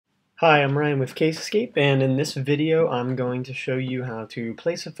Hi, I'm Ryan with Case Escape, and in this video I'm going to show you how to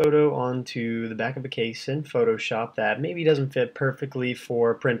place a photo onto the back of a case in Photoshop that maybe doesn't fit perfectly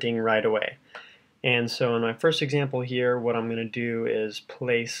for printing right away. And so in my first example here, what I'm going to do is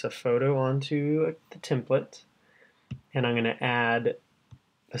place a photo onto the template, and I'm going to add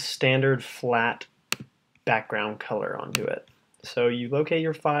a standard flat background color onto it. So you locate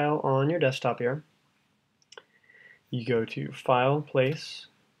your file on your desktop here, you go to File, Place,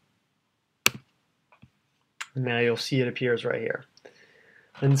 and now you'll see it appears right here.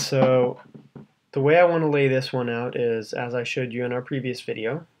 And so the way I want to lay this one out is, as I showed you in our previous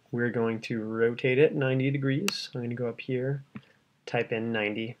video, we're going to rotate it 90 degrees. I'm going to go up here, type in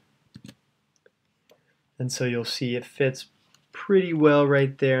 90. And so you'll see it fits pretty well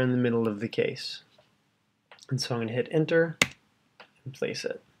right there in the middle of the case. And so I'm going to hit enter and place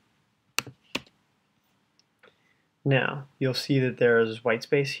it. Now, you'll see that there's white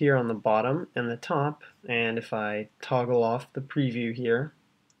space here on the bottom and the top, and if I toggle off the preview here,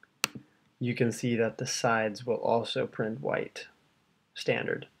 you can see that the sides will also print white,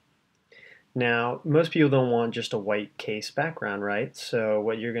 standard. Now, most people don't want just a white case background, right? So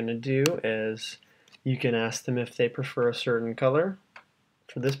what you're going to do is you can ask them if they prefer a certain color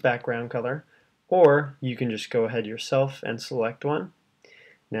for this background color, or you can just go ahead yourself and select one.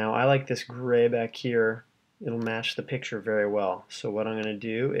 Now, I like this gray back here. It'll match the picture very well. So what I'm going to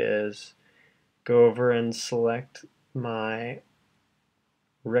do is go over and select my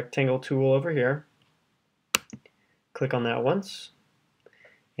rectangle tool over here. Click on that once.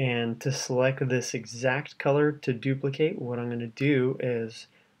 And to select this exact color to duplicate, what I'm going to do is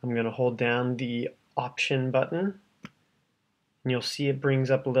I'm going to hold down the Option button. And you'll see it brings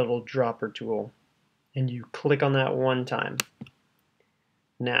up a little dropper tool. And you click on that one time.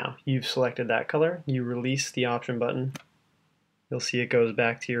 Now, you've selected that color, you release the Option button, you'll see it goes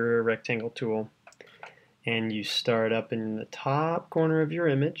back to your rectangle tool, and you start up in the top corner of your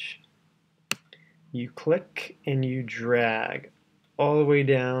image, you click and you drag all the way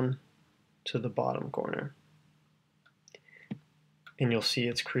down to the bottom corner. And you'll see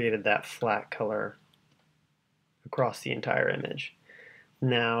it's created that flat color across the entire image.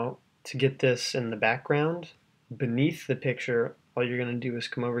 Now, to get this in the background, beneath the picture, all you're going to do is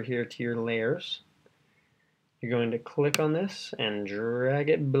come over here to your layers. You're going to click on this and drag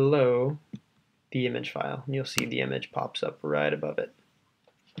it below the image file. And you'll see the image pops up right above it.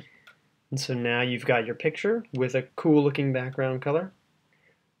 And so now you've got your picture with a cool looking background color.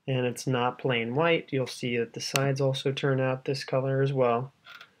 And it's not plain white. You'll see that the sides also turn out this color as well.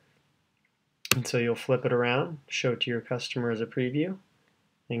 And so you'll flip it around, show it to your customer as a preview,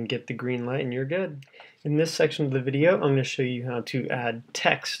 and get the green light and you're good. In this section of the video, I'm going to show you how to add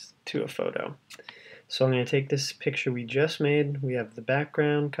text to a photo. So I'm going to take this picture we just made. We have the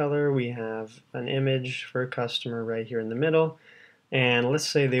background color, we have an image for a customer right here in the middle, and let's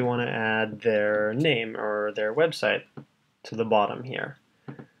say they want to add their name or their website to the bottom here.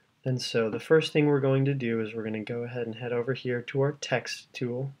 And so the first thing we're going to do is we're going to go ahead and head over here to our text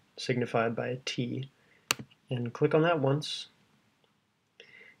tool, signified by a T, and click on that once.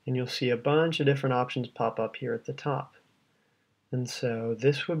 And you'll see a bunch of different options pop up here at the top. And so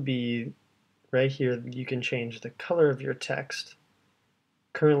this would be right here, you can change the color of your text.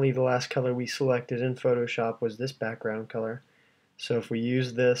 Currently the last color we selected in Photoshop was this background color. So if we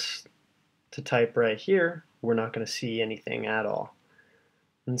use this to type right here, we're not going to see anything at all.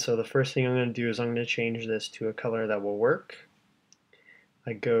 And so the first thing I'm going to do is I'm going to change this to a color that will work.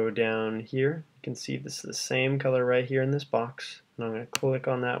 I go down here, you can see this is the same color right here in this box, and I'm going to click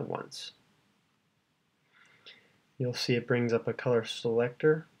on that once. You'll see it brings up a color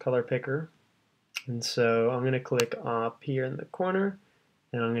selector, color picker, and so I'm going to click up here in the corner,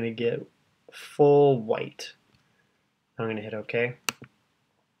 and I'm going to get full white. I'm going to hit OK,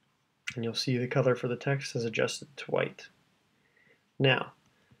 and you'll see the color for the text is adjusted to white. Now,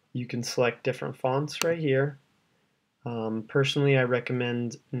 you can select different fonts right here. Personally, I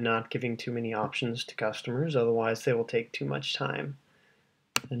recommend not giving too many options to customers, otherwise they will take too much time.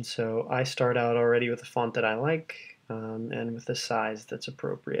 And so I start out already with a font that I like and with a size that's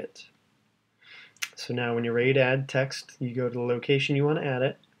appropriate. So now when you're ready to add text, you go to the location you want to add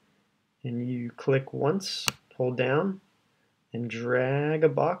it, and you click once, hold down, and drag a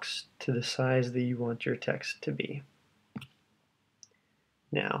box to the size that you want your text to be.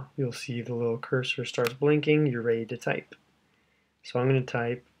 Now, you'll see the little cursor starts blinking, you're ready to type. So I'm going to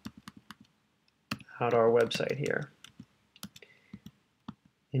type out our website here.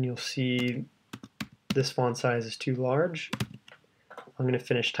 And you'll see this font size is too large. I'm going to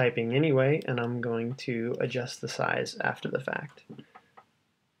finish typing anyway, and I'm going to adjust the size after the fact.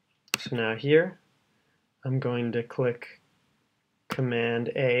 So now here, I'm going to click Command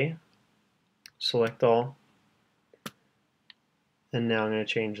A, select all, and now I'm going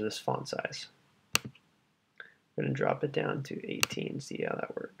to change this font size. I'm going to drop it down to 18, see how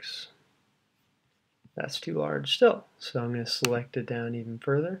that works. That's too large still, so I'm going to select it down even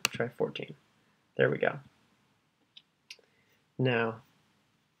further, try 14. There we go. Now,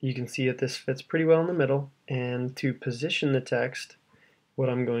 you can see that this fits pretty well in the middle, and to position the text, what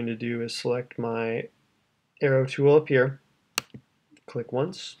I'm going to do is select my arrow tool up here, click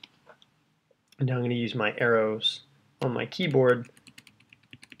once, and now I'm going to use my arrows on my keyboard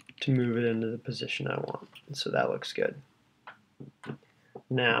to move it into the position I want. And so that looks good.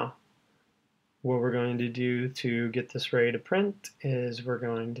 Now, what we're going to do to get this ready to print is we're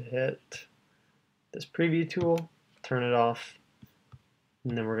going to hit this preview tool, turn it off,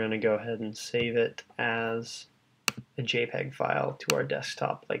 and then we're going to go ahead and save it as a JPEG file to our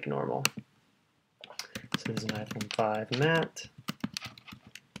desktop like normal. So this is an iPhone 5 matte,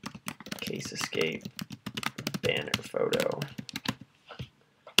 case escape, banner photo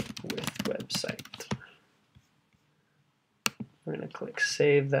with website. I'm going to click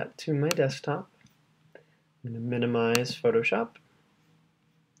save that to my desktop. I'm going to minimize Photoshop.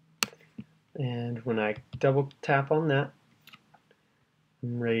 And when I double tap on that,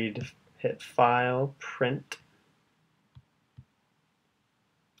 I'm ready to hit File, Print.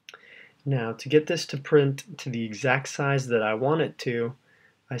 Now, to get this to print to the exact size that I want it to,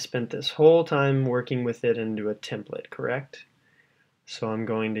 I spent this whole time working with it into a template, correct? So I'm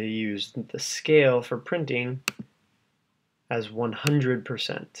going to use the scale for printing as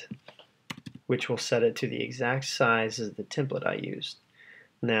 100%, which will set it to the exact size as the template I used.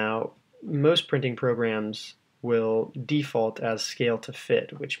 Now, most printing programs will default as scale to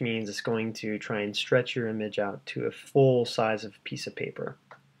fit, which means it's going to try and stretch your image out to a full size of piece of paper.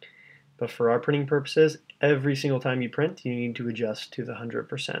 But for our printing purposes, every single time you print, you need to adjust to the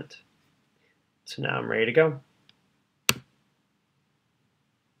 100%. So now I'm ready to go.